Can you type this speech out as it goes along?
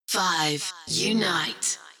5,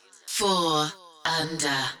 unite. 4, under.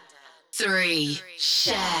 3,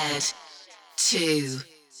 shared. 2,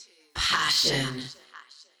 passion.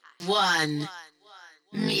 1,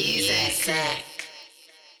 music.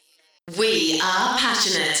 We are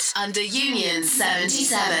passionate under Union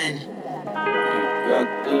 77.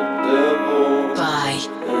 Got the devil By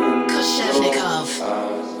Koshevnikov.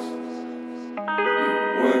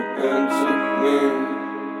 You went and took me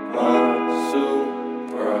by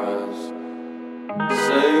surprise.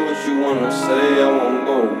 Say what you wanna say, I won't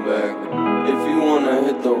go back. If you wanna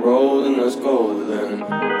hit the road, then let's go then.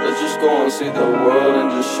 Let's just go and see the world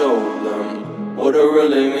and just show them what it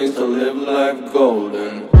really means to live life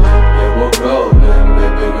golden. Yeah, we're golden,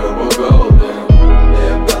 baby girl, we're golden.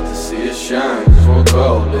 They're about to see us shine, cause we're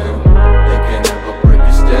golden. They can never break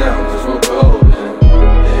us down, cause we're golden.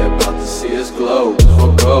 They're about to see us glow, cause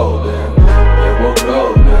we're golden. Yeah, we're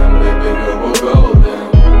golden, baby girl, we're golden.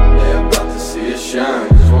 They're about to see us shine,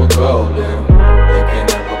 cause we're golden. They can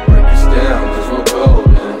never break us down, cause we're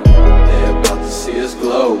golden. They're about to see us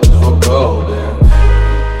glow, cause we're golden.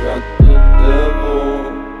 Got the devil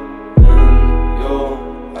in your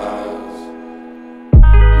eyes.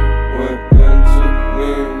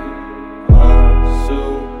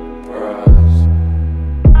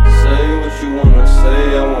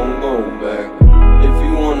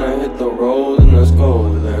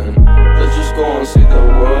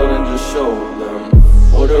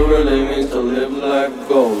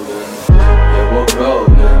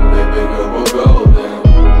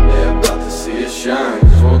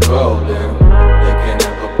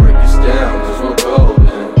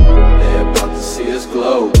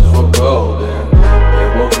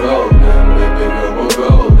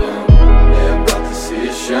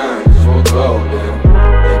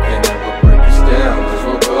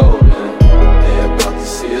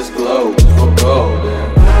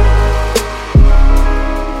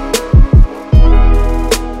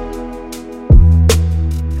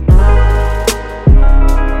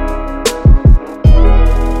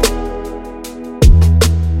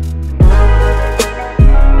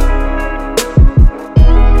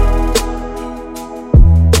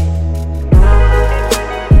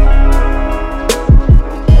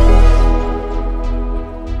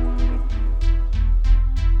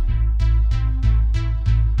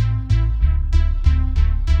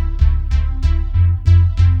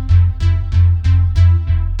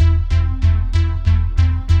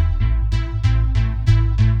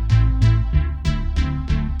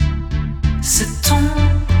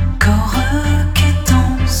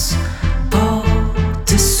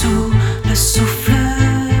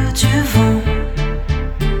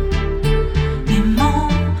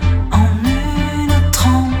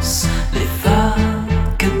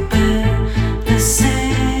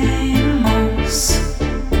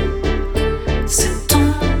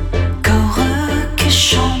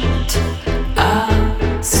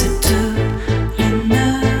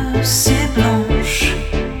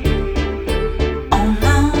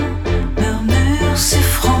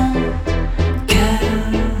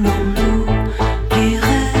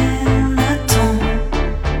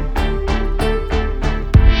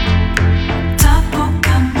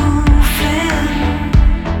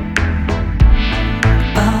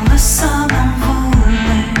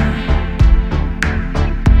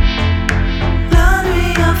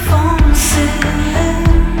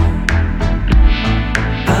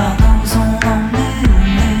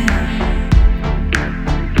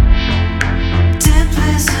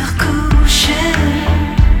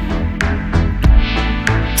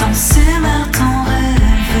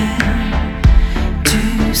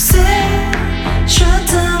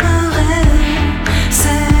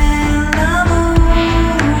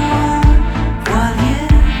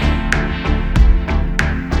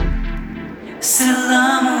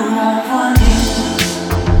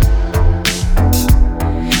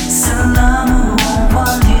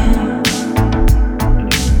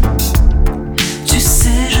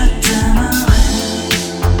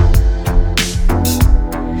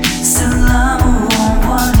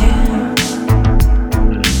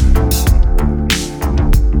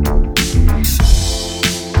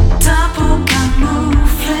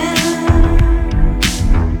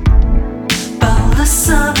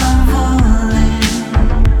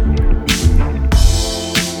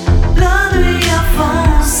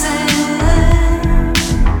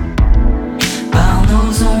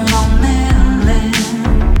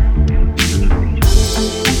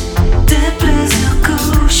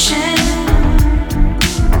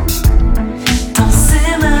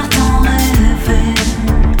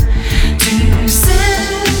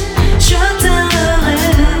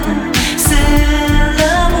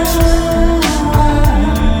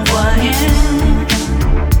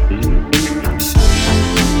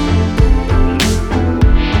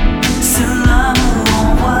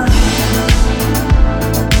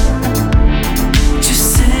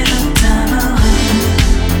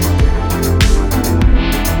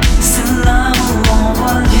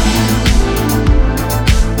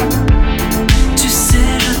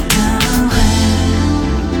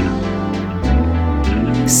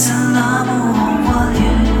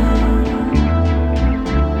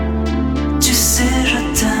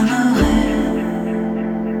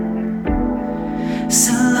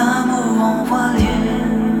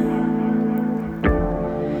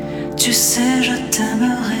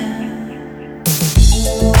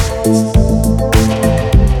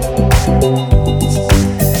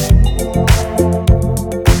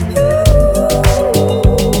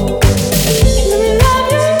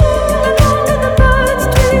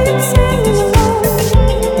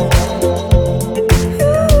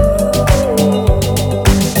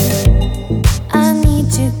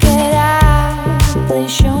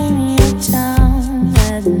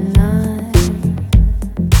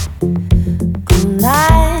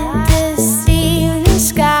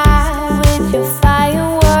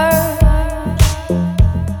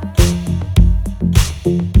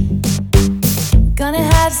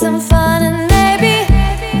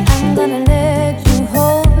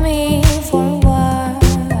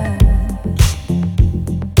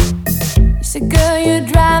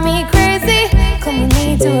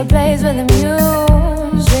 to a place where the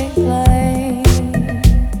music plays.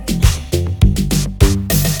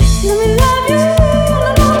 Let me love you,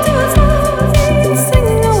 alone to a song,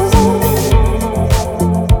 singing goes on.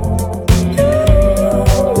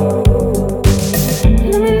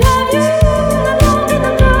 Let me love you, alone in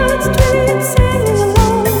the bloodstream, singing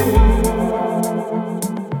along.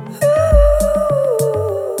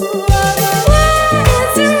 Why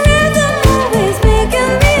is the rhythm always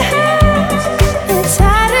making me high? It's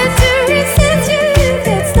harder to resist you,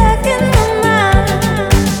 get stuck in my mind.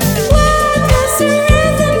 Why does the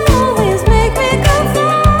rhythm always make me go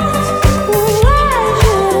far? Why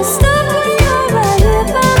should I stop when you're right here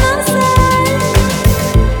by my side?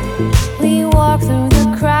 We walk through the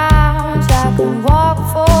crowds, I could walk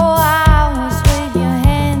for hours with your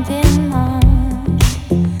hand in mine.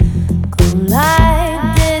 Go light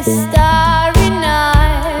this starry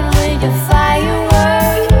night with your fireworks.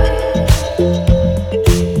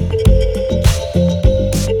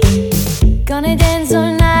 Gonna dance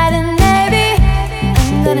all night and maybe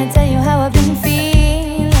I'm gonna tell you how I've been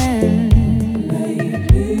feeling.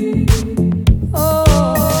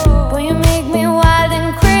 Oh, boy, you make me wild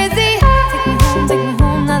and crazy. Take me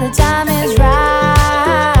home, now the time is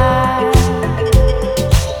right.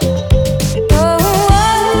 Oh,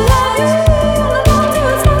 love you, alone to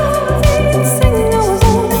a song, singing goes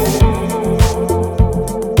on.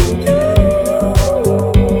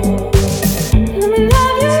 Let me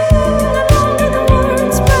love you, alone in the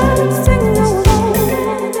words spread, singing goes on.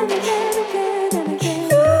 Again and again.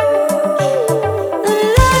 Let me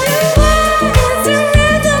love you, why is the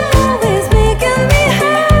rhythm always making me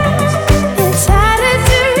high? It's harder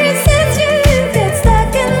to resist you, get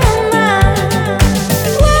stuck in my mind.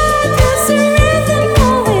 Why does the rhythm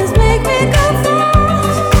always make me go far?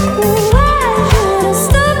 Why should I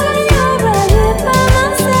stop when you're right here by my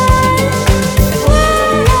side? Why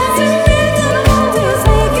is the rhythm always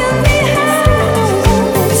making me high?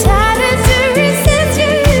 It's harder to resist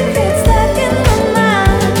you, get stuck in my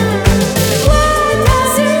mind. Why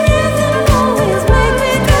does the rhythm always make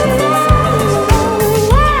me go far?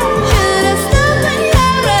 Why should I stop when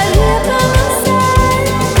you're right here by my side?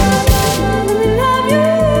 Let me love you,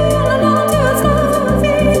 alone to a song,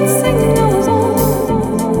 singing goes on.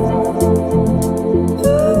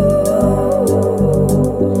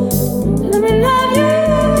 Let me love you,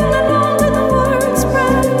 alone in the words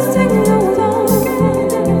spread, singing goes on.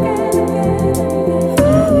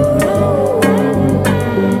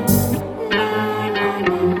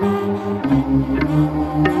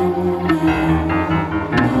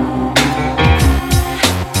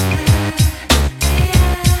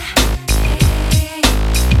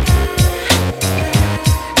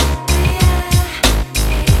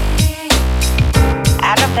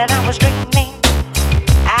 I dreamt that I was dreaming.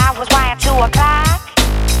 I was wired to a clock.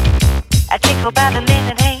 I tickle by the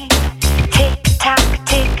minute hand. Tick tock,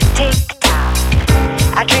 tick tock.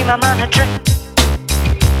 I dream I'm on a dream,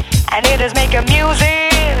 and it is making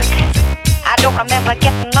music. I don't remember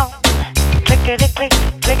getting on. Clickety click,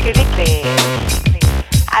 clickety click.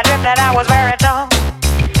 I dreamt that I was very tall.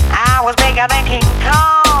 I was bigger than King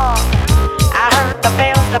Kong. I heard the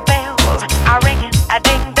bells are ringing, a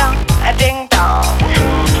ding dong, a ding dong.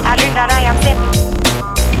 I dream that I am sitting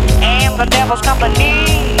in the devil's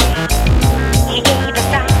company. He gave a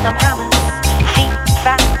sign of promise, feet,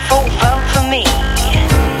 five, four, vote for me.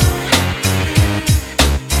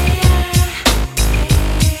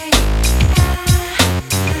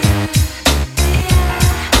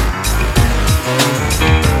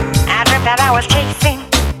 I dreamt that I was chasing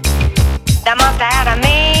the monster out of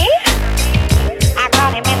me. I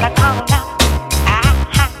caught him in the corner.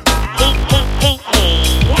 He.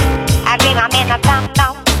 I dream I'm in a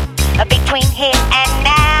tunnel between here and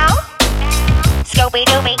now.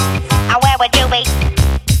 Scooby-Dooby, where would you be?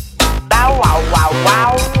 Bow wow wow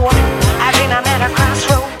wow. I dream I'm at a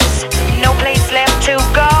crossroads, no place left to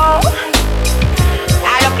go.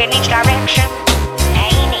 I look in each direction.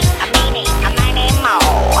 Eeny, a meeny, a miny, mo.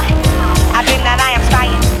 I dream that I am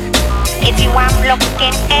spying. It's you I'm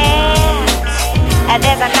looking at.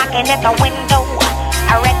 There's a knocking at the window.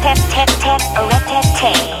 A rat-tat-tat-tat, a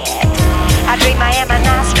rat-tat-tat. I dream I am an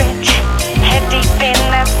ostrich, head deep in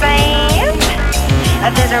the sand.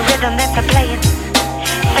 There's a rhythm that's a playing,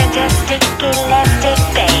 fantastic elastic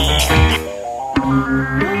band.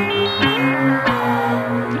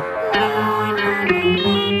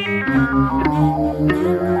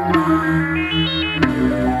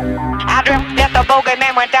 I dreamt that the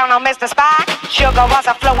bogeyman went down on Mr. Spock. Sugar was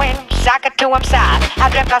a flowing, socket to him side. I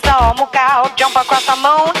dreamt I saw a mook out jump across the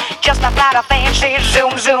moon. Just a flight of fancy,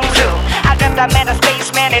 zoom, zoom, zoom. I dreamt I met a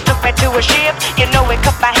spaceman, he took me to a ship. You know, he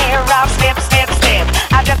cut my hair off, snip, snip, snip.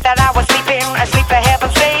 I dreamt that I was sleeping, asleep for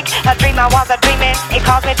heaven's sake. A dream I was a dreaming, he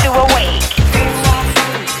caused me to awake.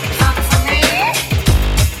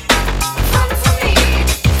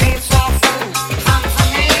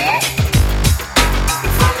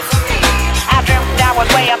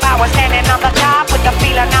 Way up, I was standing on the top with the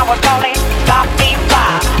feeling I was falling, bop, beep,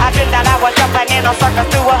 bop. I dreamt that I was jumping in a circus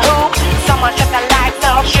through a hoop. Someone shut the lights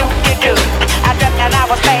off, shoot you do. I dreamt that I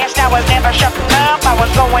was fast, I was never shutting up. I was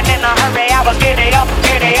going in a hurry, I was giddy up,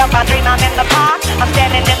 giddy up. I dream I'm in the park, I'm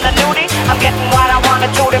standing in the nudie. I'm getting what I wanted,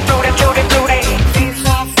 tutti fruity, tutti fruity.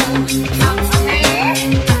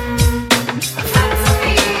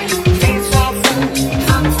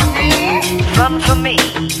 Fun for me,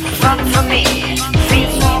 fun for me. Fun for me, fun for me.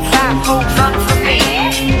 Fat folk, fun for me.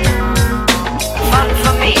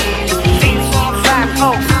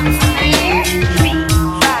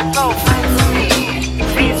 Fat folk, fun for me.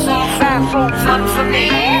 Fat folk, fun for me.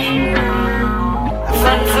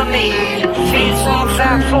 Fun for me.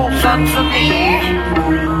 Fat folk, fun for me.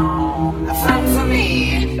 Fun for me.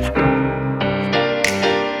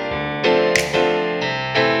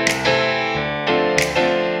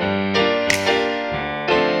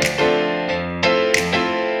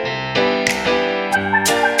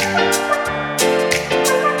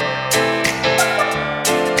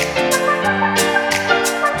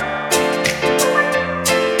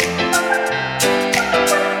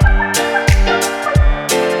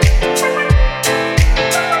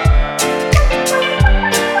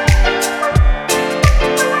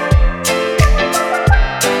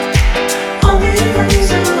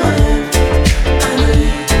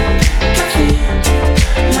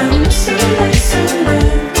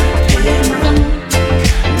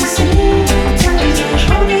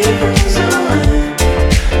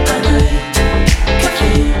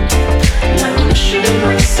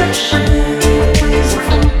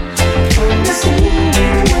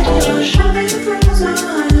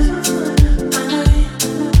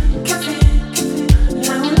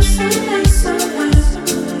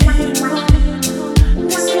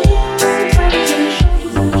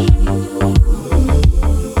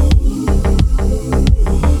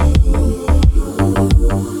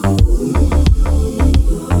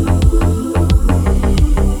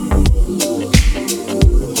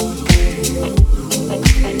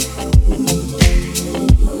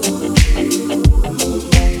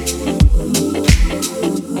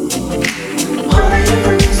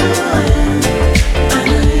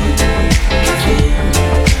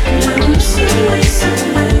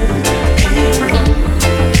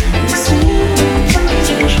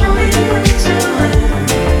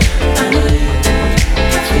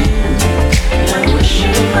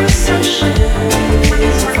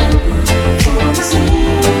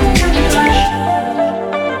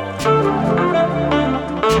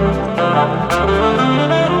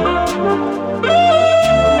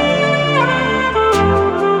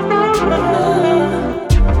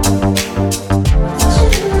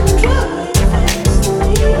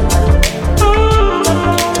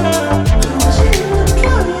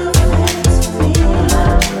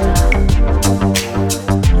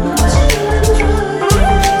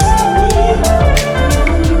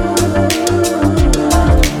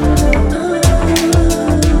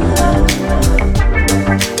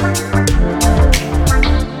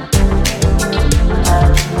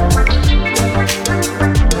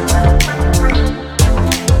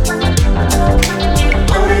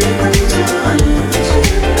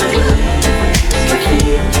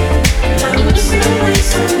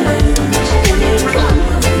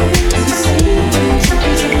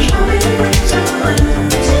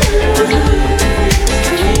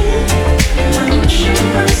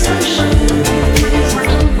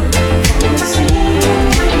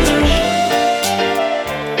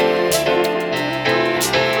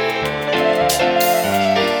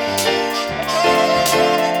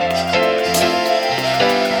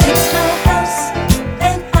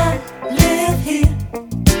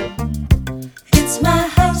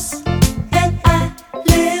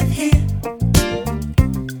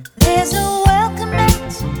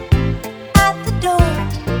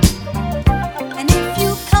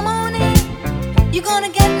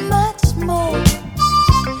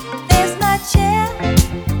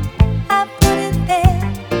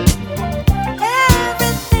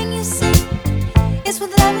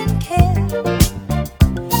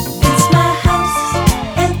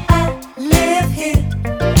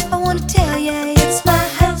 Tell ya it's my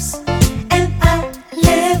house and I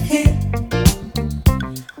live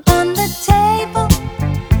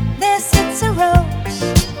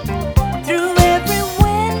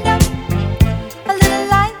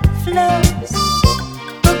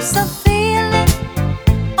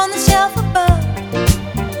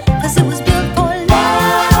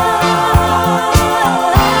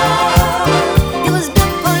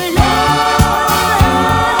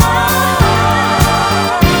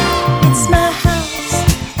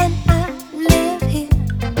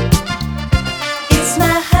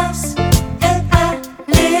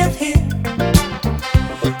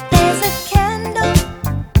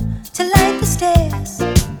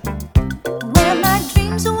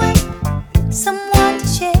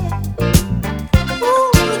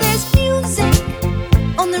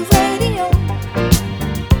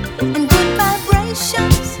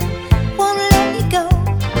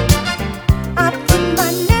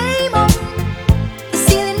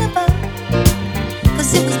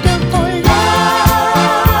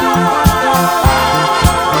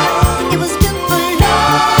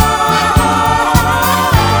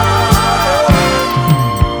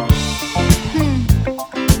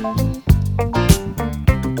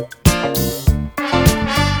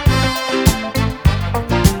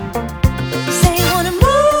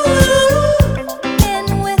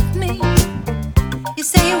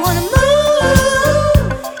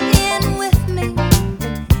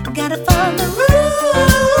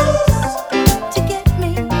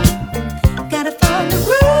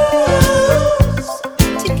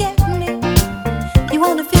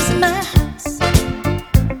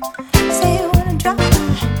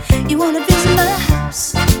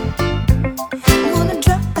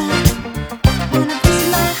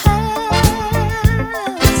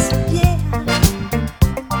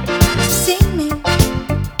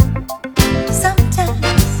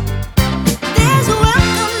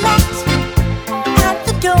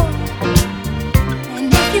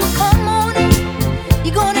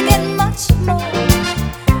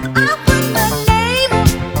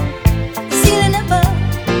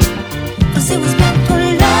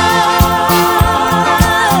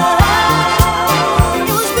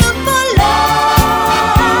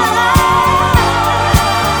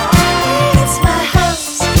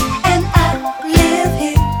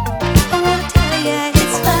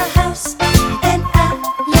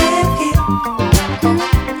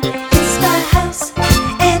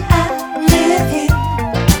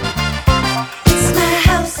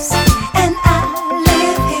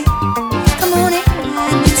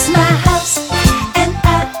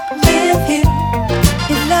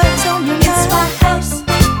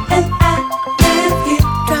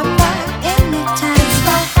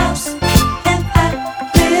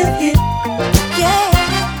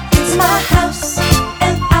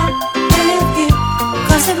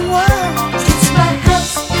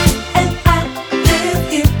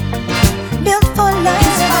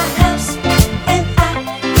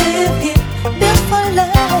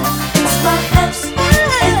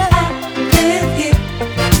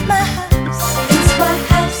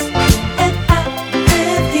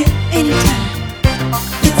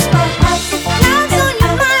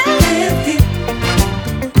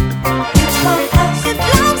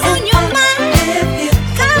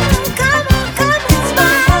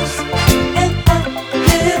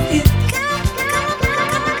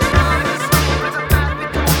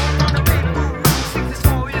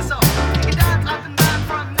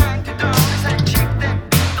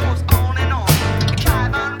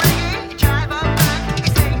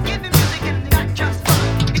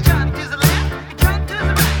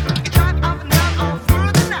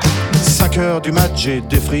 5h du mat, j'ai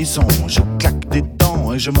des frissons. Je claque des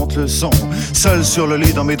dents et je monte le son. Seul sur le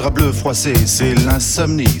lit dans mes draps bleus froissés, c'est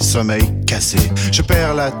l'insomnie, sommeil cassé. Je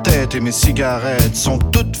perds la tête et mes cigarettes sont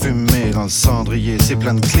toutes fumées dans le cendrier. C'est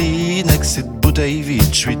plein de Kleenex et de bouteilles vides.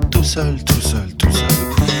 Je suis tout seul, tout seul, tout seul.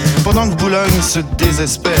 Pendant que Boulogne se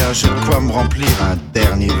désespère, j'ai de quoi me remplir un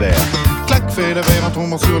dernier verre. Clac, fais le verre en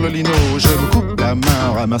tombant sur le lino. Je me coupe la main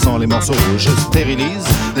en ramassant les morceaux. Je stérilise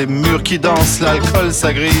les murs qui dansent. L'alcool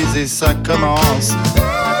ça grise et ça commence.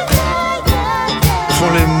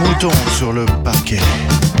 Font les moutons sur le parquet.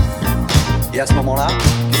 Et à ce moment-là,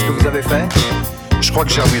 qu'est-ce que vous avez fait? Je crois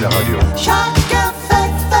que j'ai remis la radio. Chacun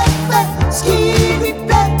fait ce qui lui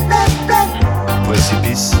plaît.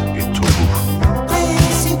 Précipice et tout bout.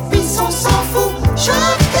 Précipice, on s'en fout.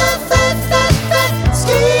 Chacun fait ce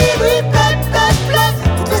qui lui plaît.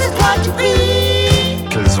 Toutes les étoiles qui brillent.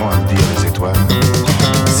 Qu'elles ont à me dire les étoiles.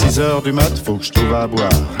 6h du mat, faut que je trouve à boire.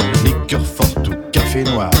 Liqueur forte ou café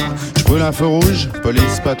noir. Je brûle un feu rouge,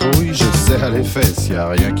 police patrouille. Je serre les fesses, y a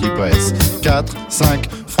rien qui presse. 4, 5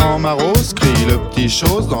 francs maros, crie le petit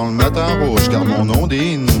chose dans le matin rouge. Car mon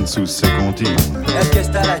ondine sous ses comptines.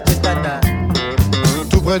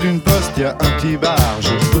 Tout près d'une poste, y a un petit bar.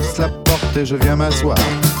 Je pousse la porte et je viens m'asseoir.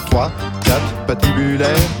 3, 4 patibulaires,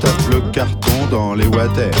 tape le carton dans les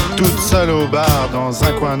water. Toute seule au bar, dans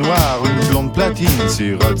un coin noir, une blonde platine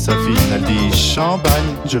sirote sa fine. Elle dit champagne,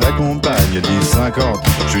 je l'accompagne. Elle dit 50,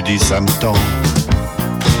 je lui dis ça me tend.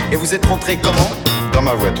 Et vous êtes rentré comment? Dans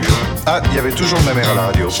ma voiture. Ah, il y avait toujours ma mère à la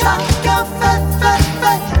radio. Chacun fait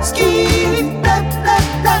ce qui lui plaît.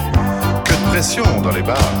 Que de pression dans les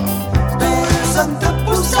bars. Personne te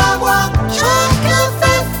pousse à voir. Chacun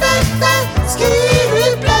fait ce qui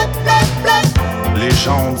lui plaît. Les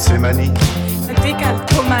gens de ces manies.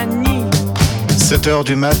 Décalcomanie. 7h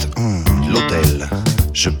du mat, l'hôtel.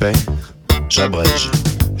 Je paie, j'abrège.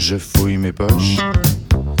 Je fouille mes poches.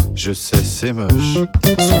 Je sais, c'est moche.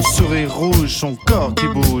 Son sourire rouge, son corps qui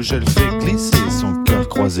bouge. Elle fait glisser son cœur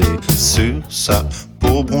croisé sur sa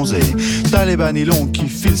peau bronzée. T'as les bas nylons qui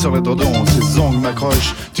filent sur le tordon. Ses ongles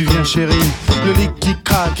m'accrochent, tu viens chérie. Le lit qui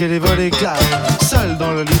craque et les volets claquent. Seule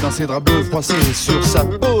dans le lit, dans ses draps bleus froissés. Sur sa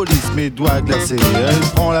peau lisse, mes doigts glacés. Elle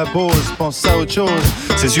prend la pause, pense à autre chose.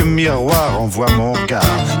 Ses yeux miroirs envoient mon regard.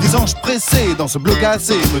 Des anges pressés dans ce bloc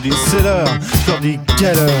cassé me disent c'est l'heure. Je leur dis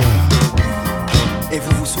quelle heure. Et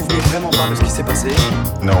vous vous souvenez vraiment pas de ce qui s'est passé?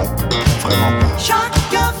 Non, vraiment pas.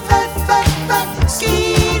 Chacun fait ce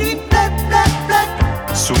qui lui plaît.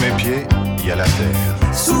 Sous mes pieds, il y a la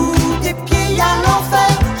terre. Sous tes pieds, y a l'enfer.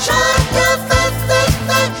 Chacun fait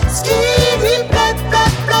ce qui lui plaît.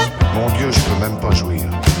 Mon Dieu, je peux même pas jouir.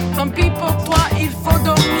 Tant pis pour toi, il faut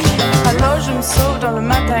dormir. Alors je me sauve dans le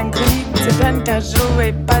matin gris. C'est peine qu'à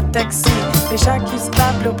jouer, pas de taxi. Les chats qui se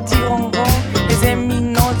tapent le petit ronron. Les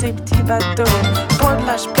éminents, tes petits bateaux. Pour de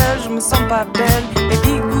l'âge pleure, je me sens pas belle. Les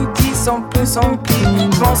bigoudis sont plus remplis.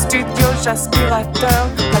 Mon studio, j'aspirateur.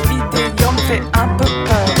 La vidéo me fait un peu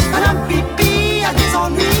peur. Madame Pipi a des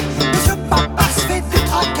ennuis. Monsieur Papa se fait des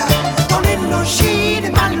tracas. Dans les logis,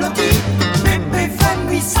 les mal lotis. Bébé fait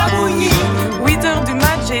nuit ça bouillit. 8h du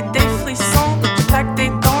mat, j'ai des frissons. Je claque des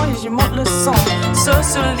dents et j'y monte le son.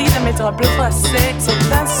 Sur le lit de mes draps bleus froissés.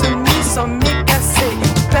 C'est insoumis, sommeil cassé.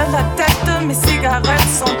 Je perds la tête, mes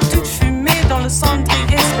cigarettes sont toutes fumées dans le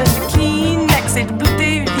cendrier. Espèce de Kleenex et de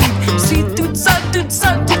bouteilles vides. Je suis toute seule.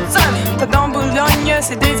 Dans Boulogne,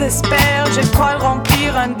 c'est désespère. J'ai de quoi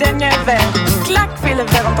remplir un dernier verre. Clac, fais le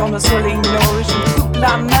verre en tombant sur les noix. Je me coupe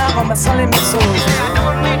la main en ramassant les morceaux.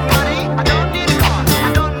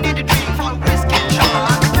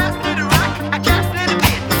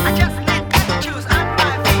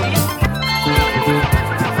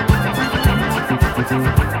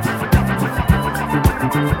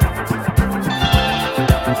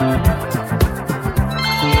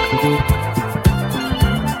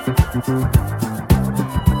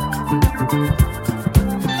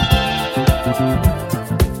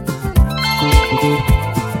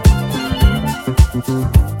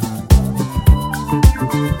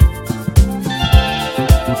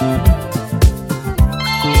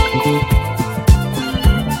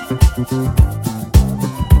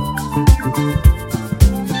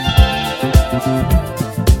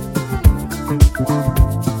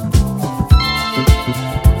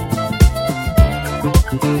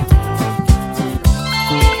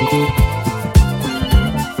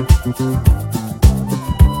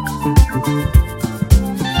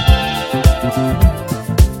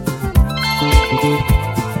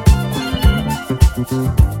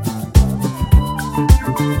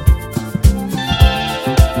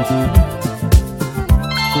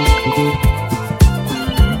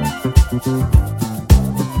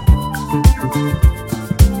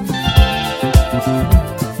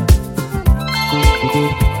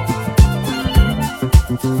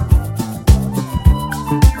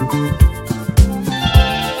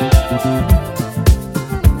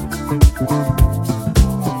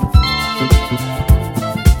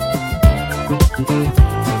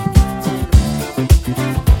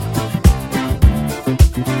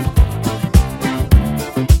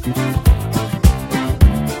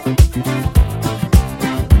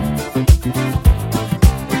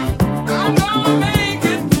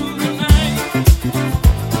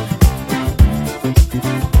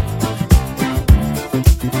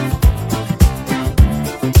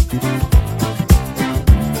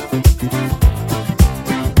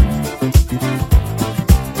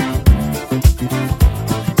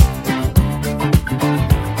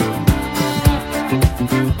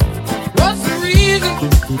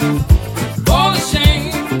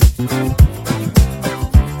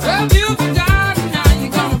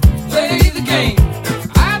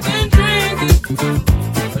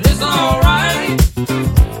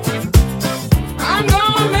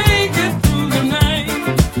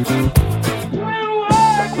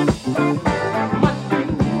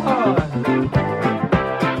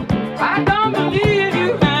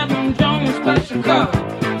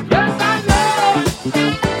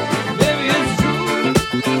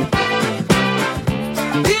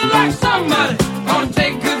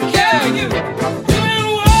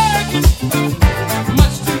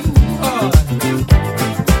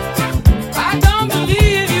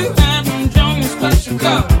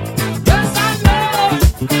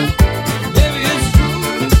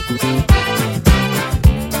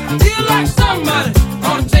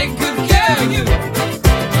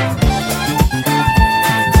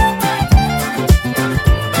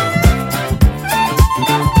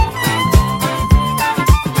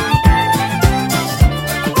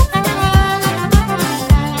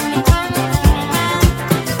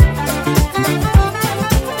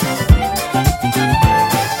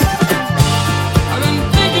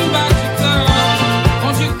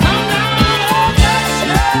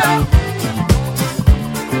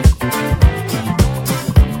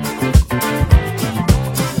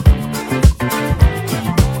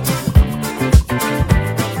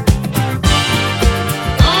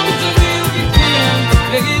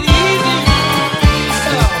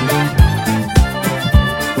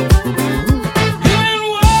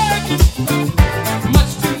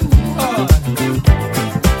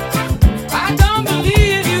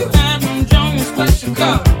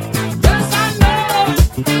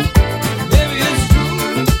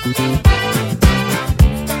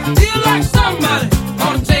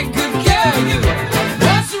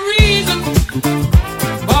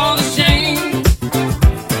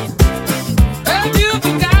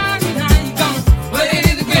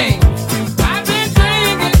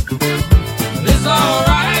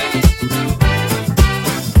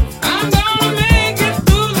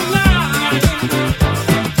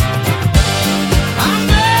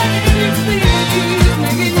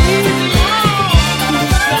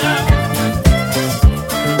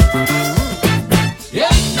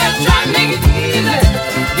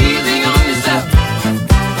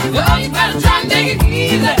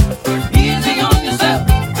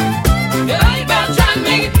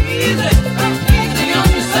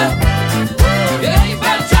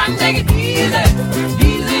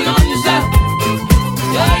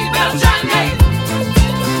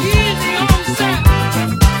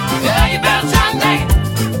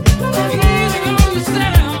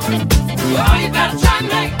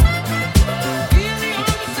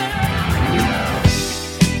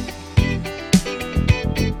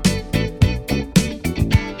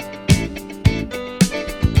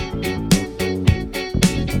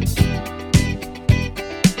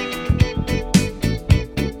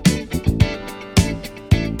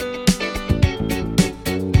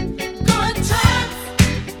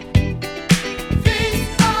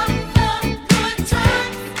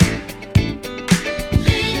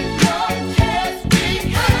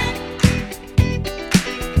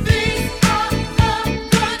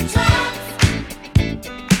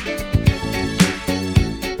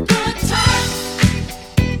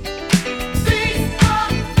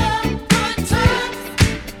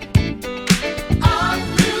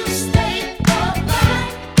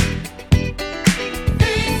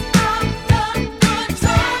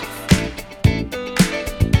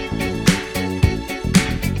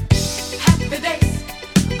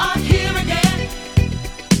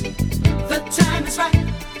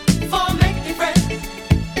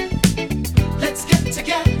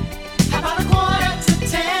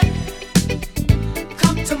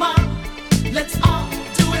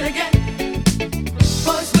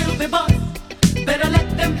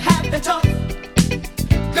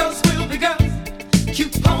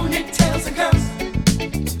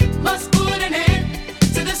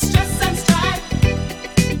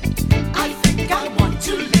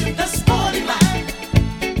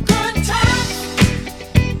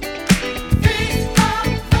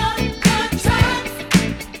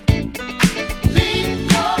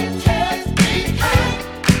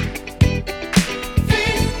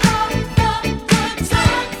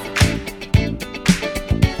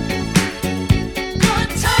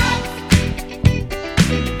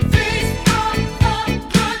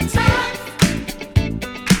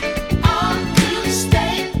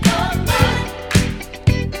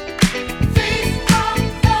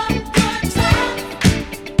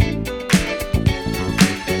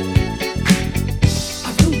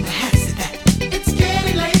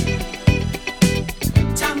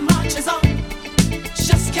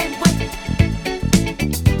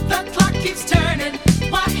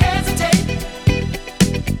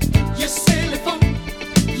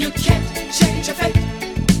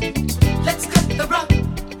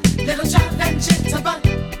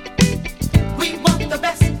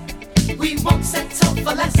 We won't settle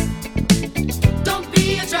for less. Don't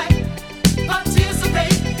be a drag,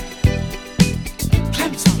 participate.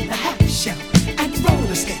 Clams on the half shell and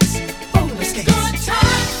roller skates, roller skates. Good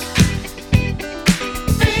times.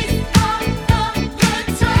 These are the good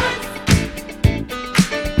times.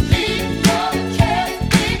 Leave your cares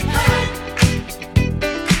behind.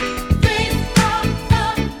 These are the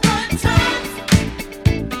good times.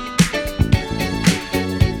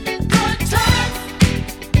 Good times.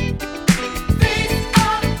 These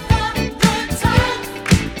are the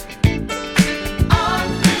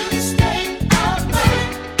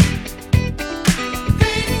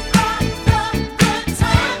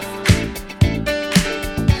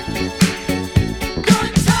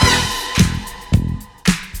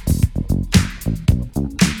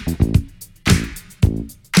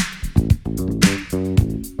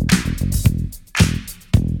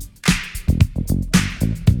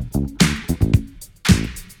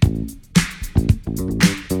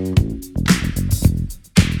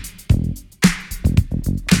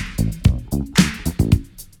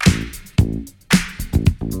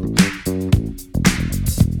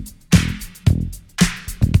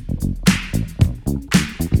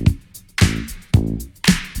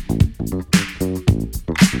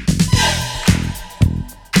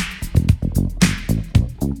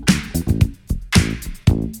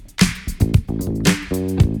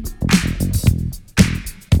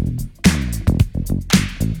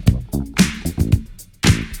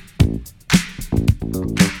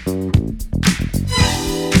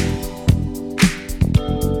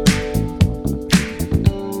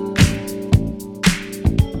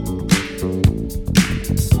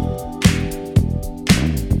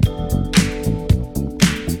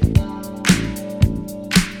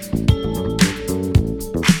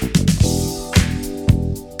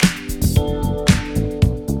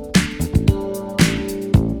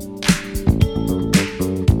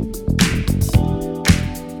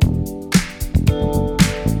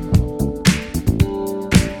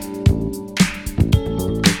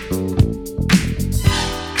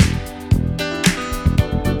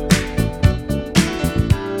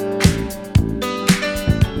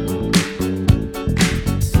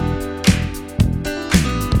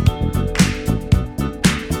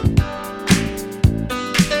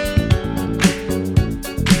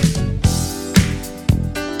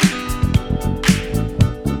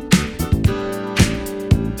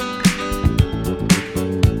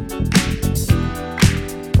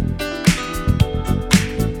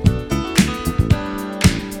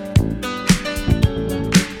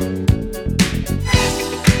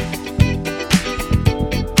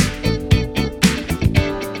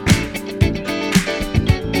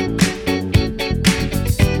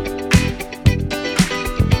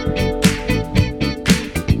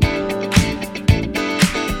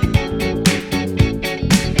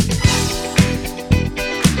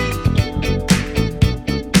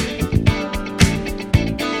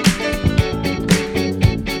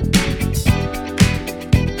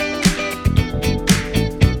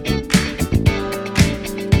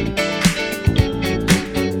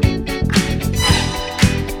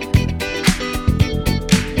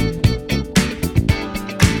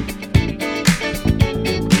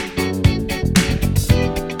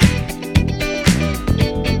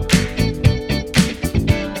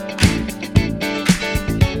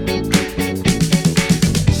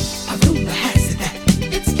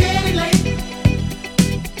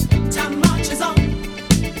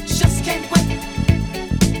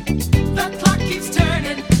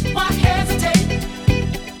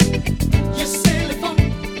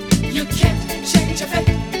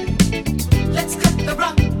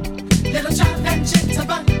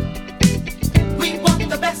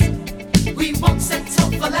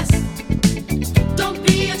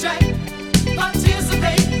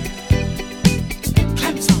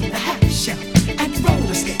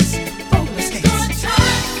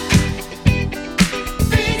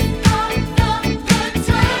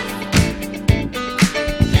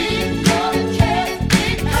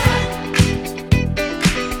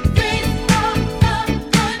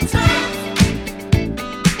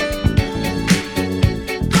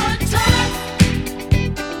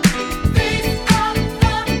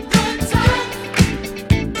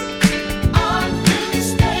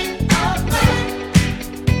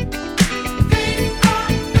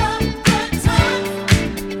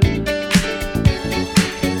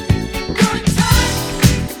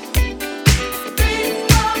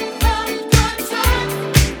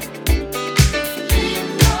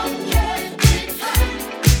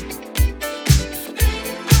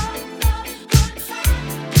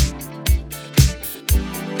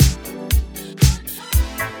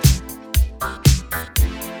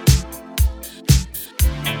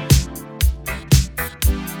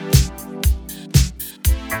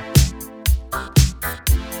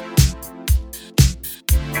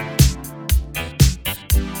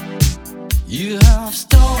You have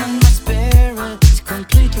stolen my spirit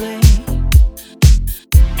completely.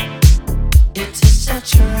 It is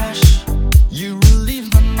such a rush. You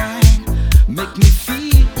relieve my mind, make me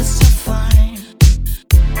feel so fine.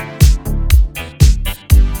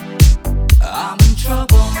 I'm in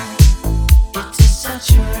trouble. It is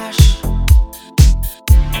such a rush.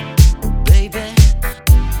 Baby,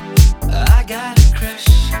 I got a crush.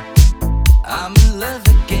 I'm in love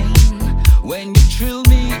again. When you thrill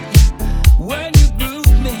me, when you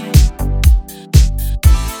groove me.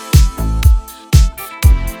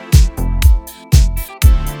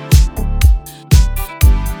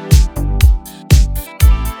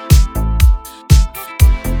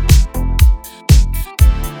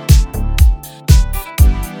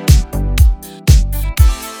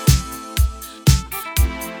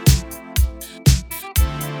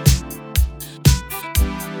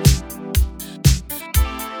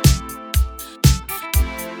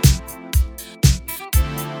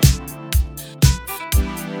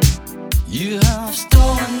 You have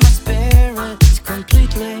stolen my spirit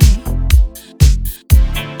completely.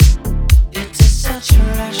 It is such a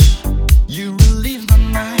rush. You relieve my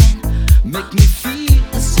mind, make me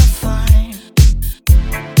feel so fine.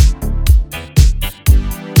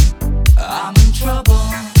 I'm in trouble.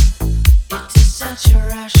 It is such a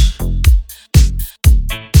rush.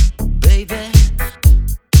 Baby,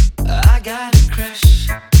 I got a crush.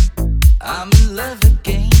 I'm in love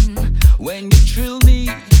again. When you thrill me,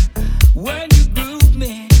 when you groove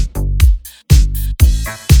me.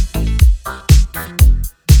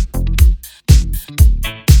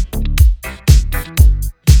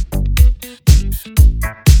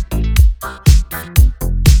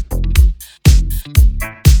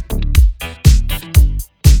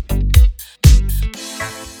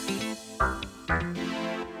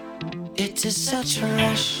 It is such a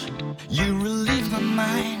rush. You relieve my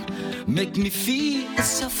mind, make me feel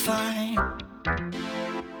so fine.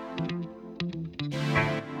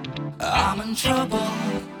 I'm in trouble.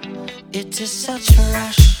 It is such a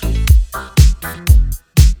rush.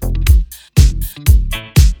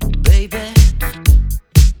 Baby,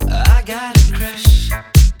 I got a crush.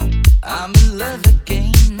 I'm in love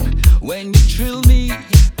again. When you thrill me,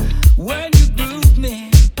 when you groove me.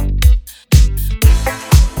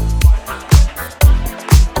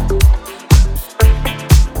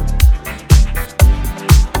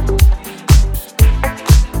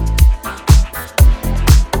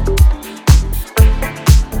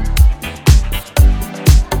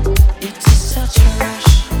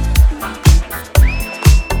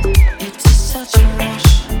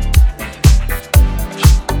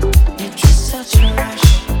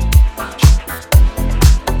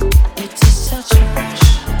 It is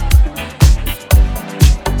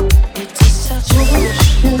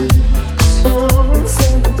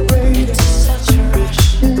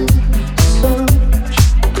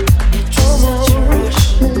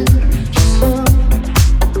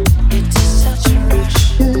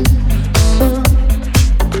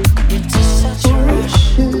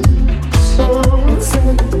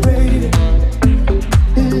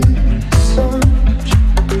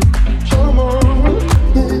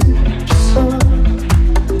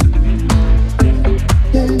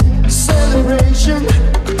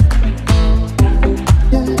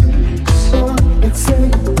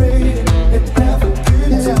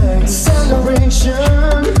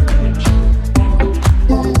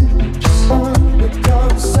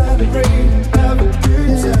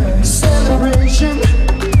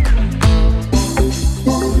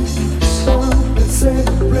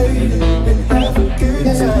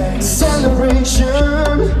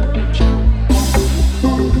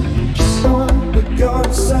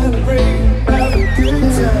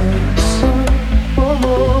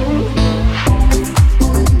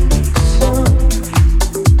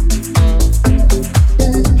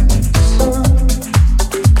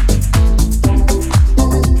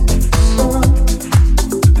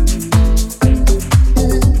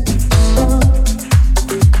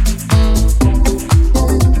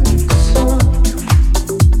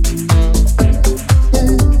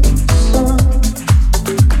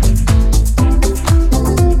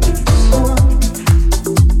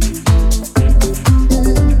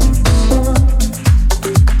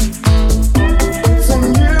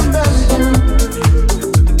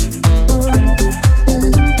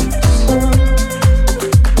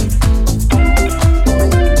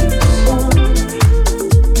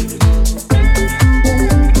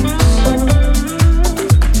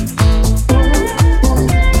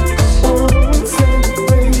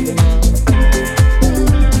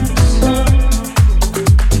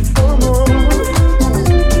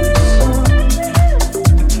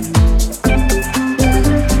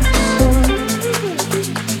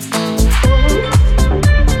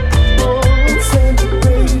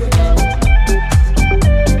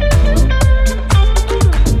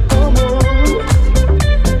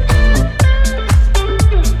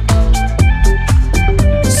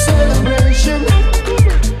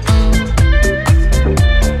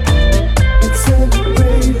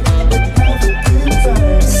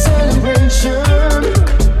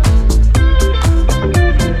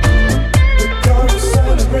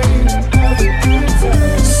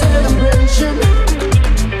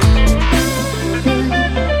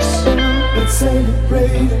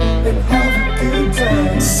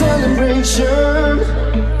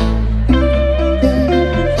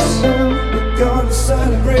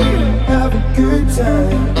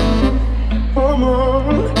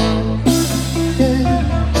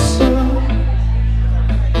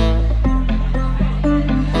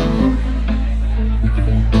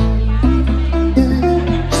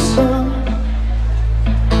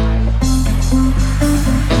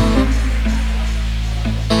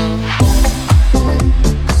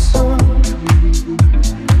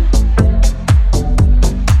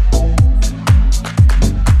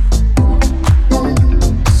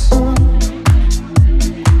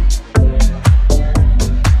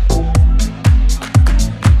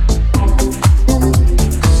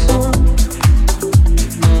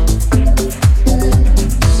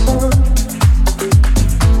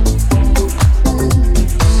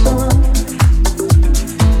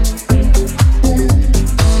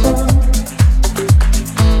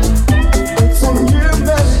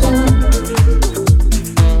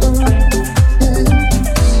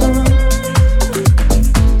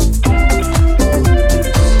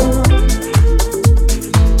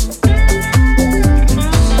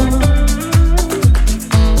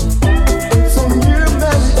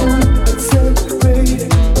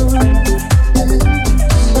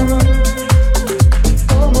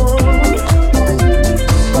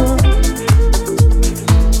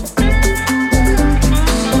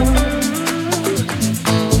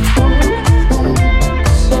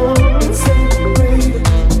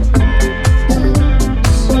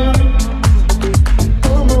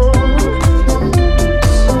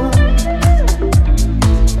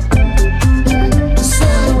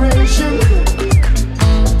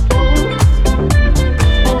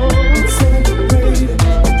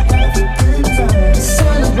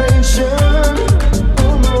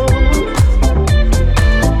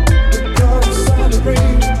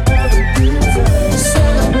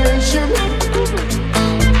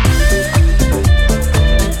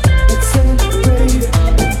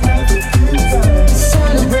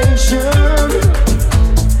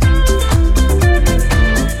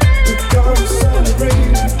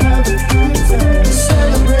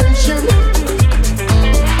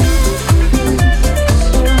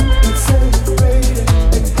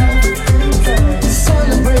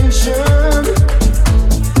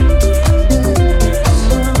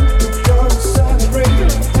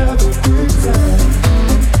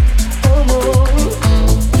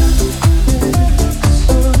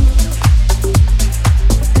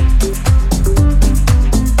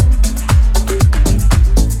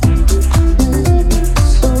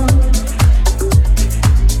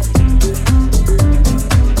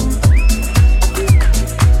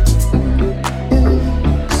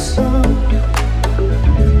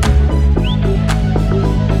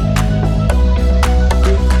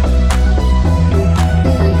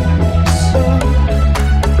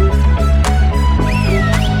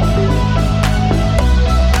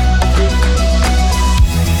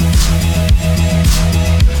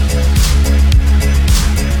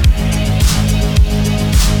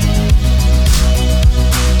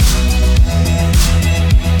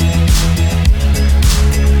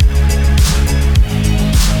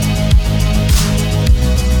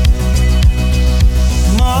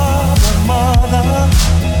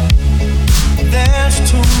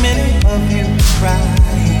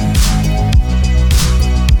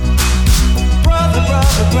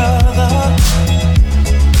a brother.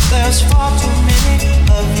 There's far too many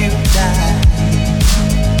of you die.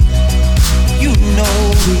 You know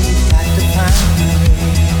we've got to find a way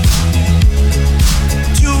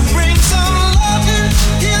to bring some love in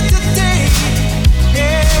here today.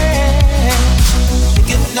 Yeah, pick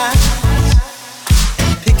it nice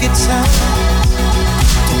and pick it sound.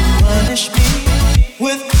 Don't punish me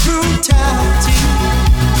with brutality.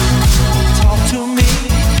 Talk to me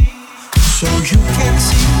so you can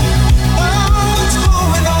see what's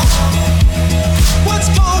going on. What's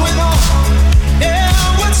going on? Yeah,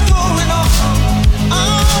 what's going on?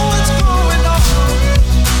 Oh, what's going on?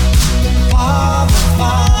 Father,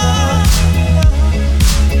 Father,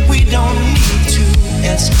 we don't need to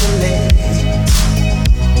escalate.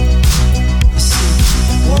 See,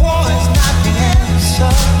 war is not the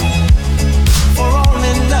answer, for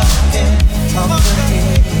only love can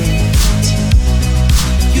comprehend.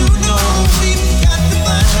 You know we've got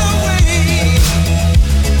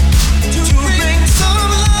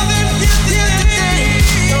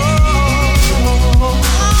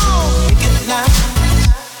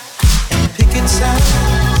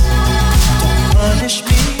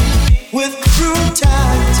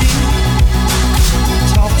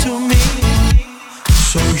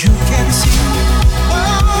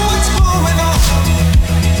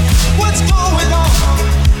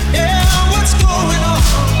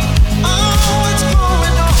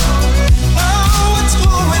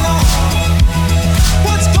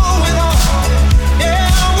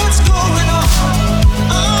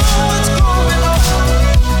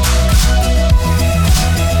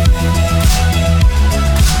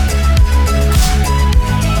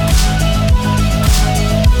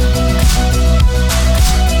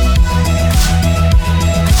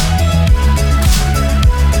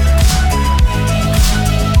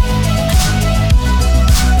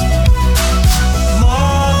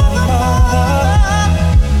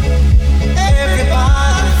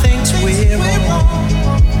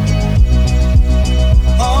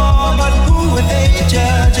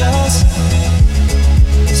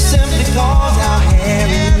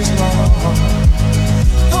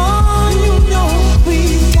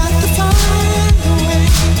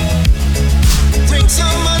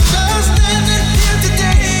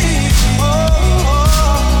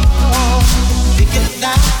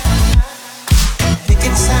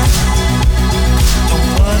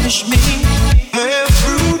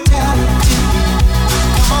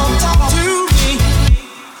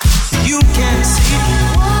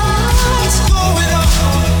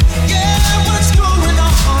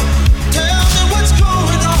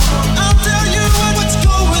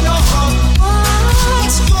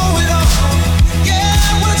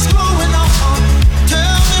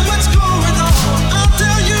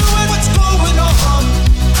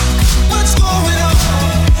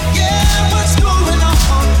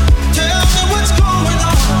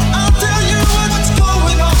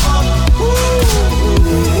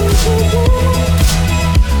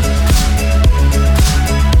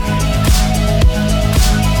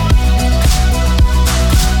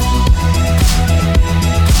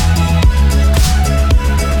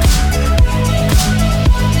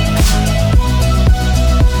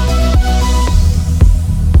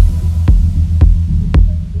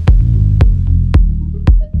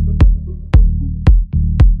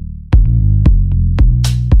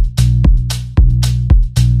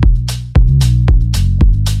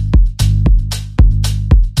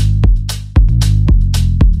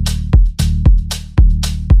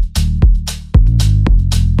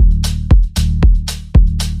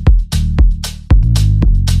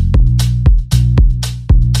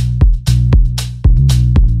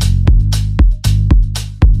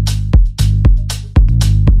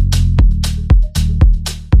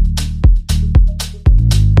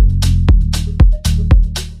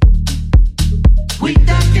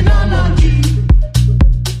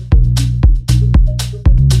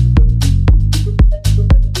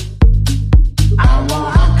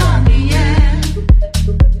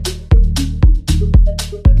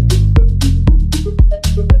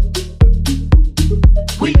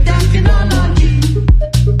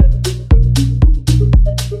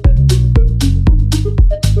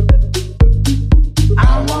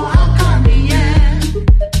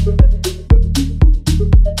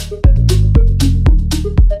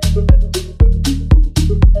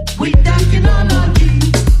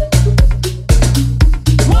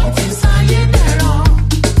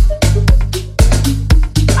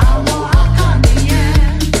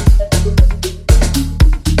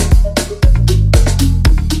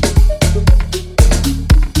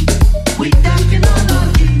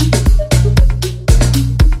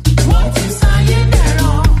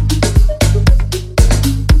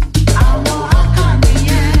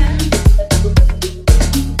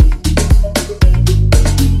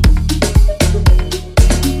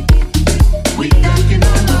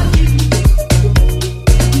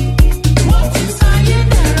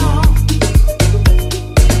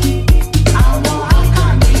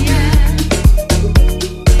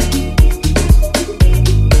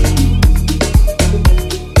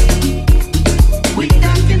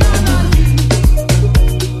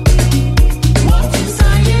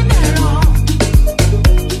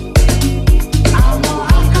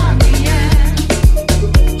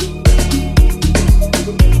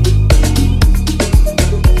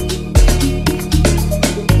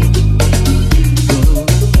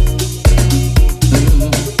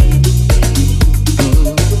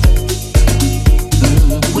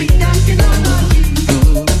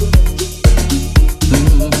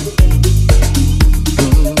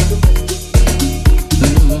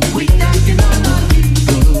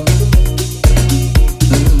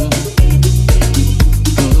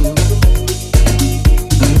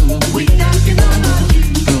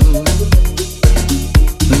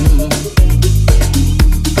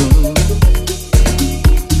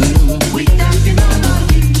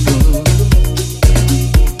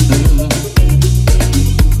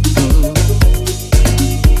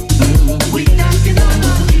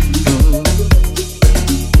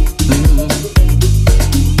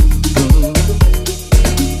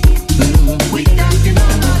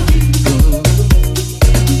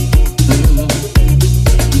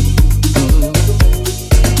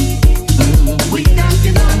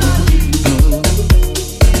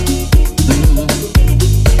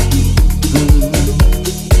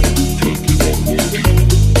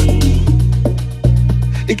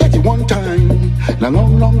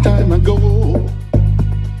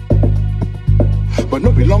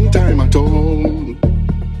long time at all.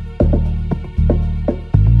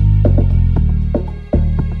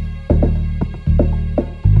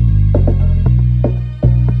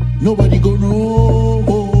 Nobody go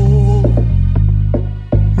know,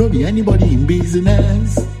 no be anybody in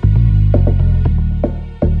business.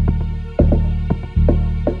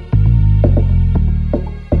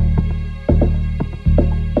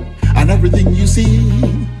 And everything you see,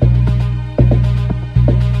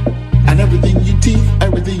 and everything you teeth,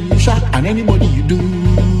 everything you shot, and anybody you do.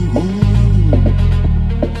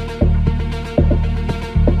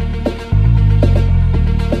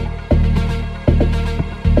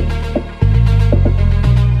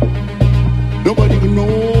 Nobody can know.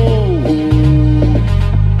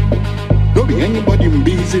 Don't be anybody in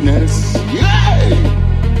business. Yeah.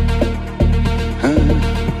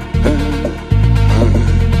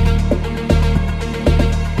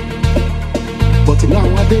 But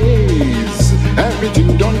nowadays,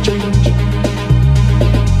 everything don't change.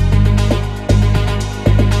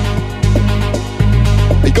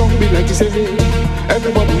 It can't be like you say,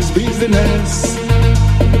 everybody's business.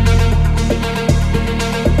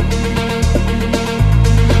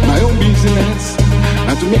 My own business,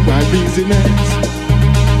 and to make my business.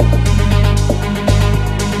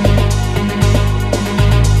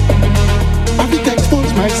 I think I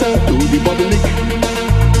expose myself to the public.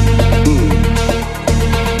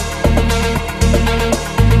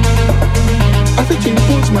 I think I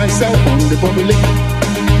impose myself on the public.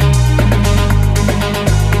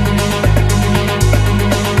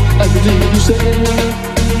 Everything you say,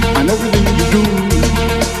 and everything you do,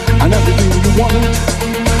 and everything you want,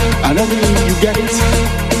 and everything you get,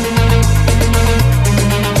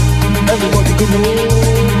 everybody could know.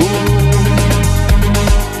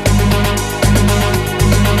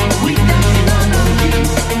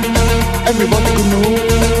 Everybody could know.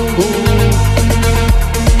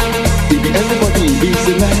 It be everybody in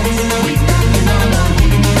business.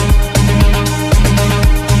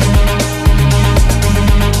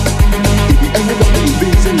 It be everybody in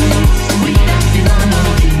business.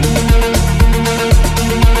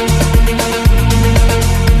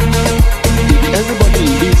 Everybody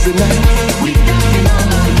in business.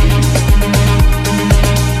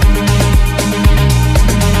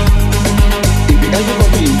 It be everybody in business. It be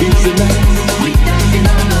everybody in business.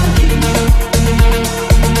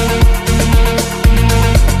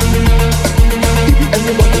 It be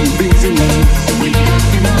everybody in business.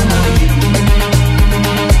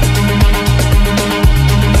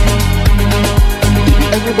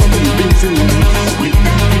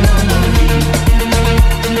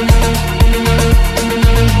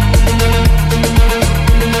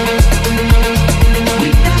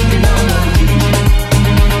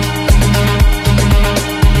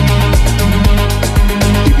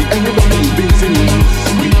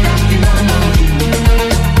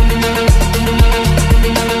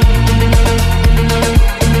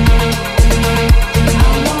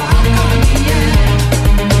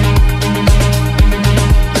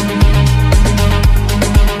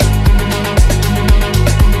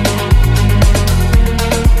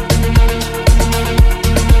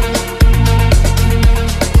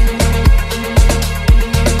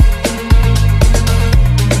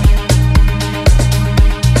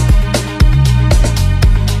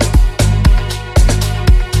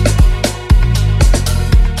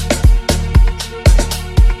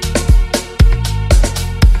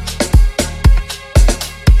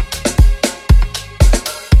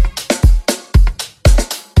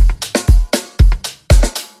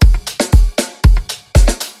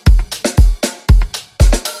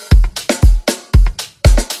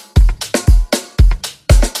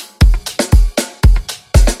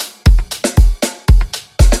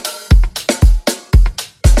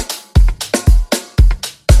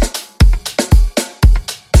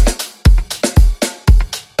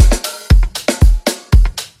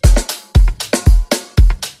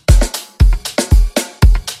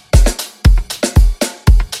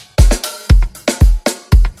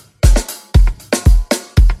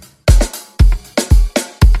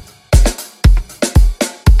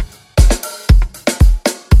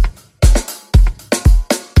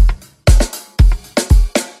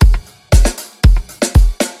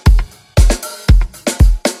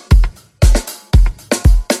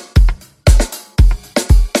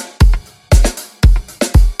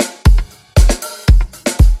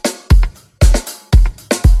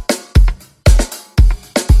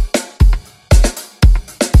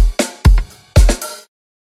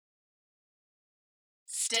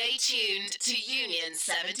 Stay tuned to Union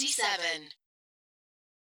 77.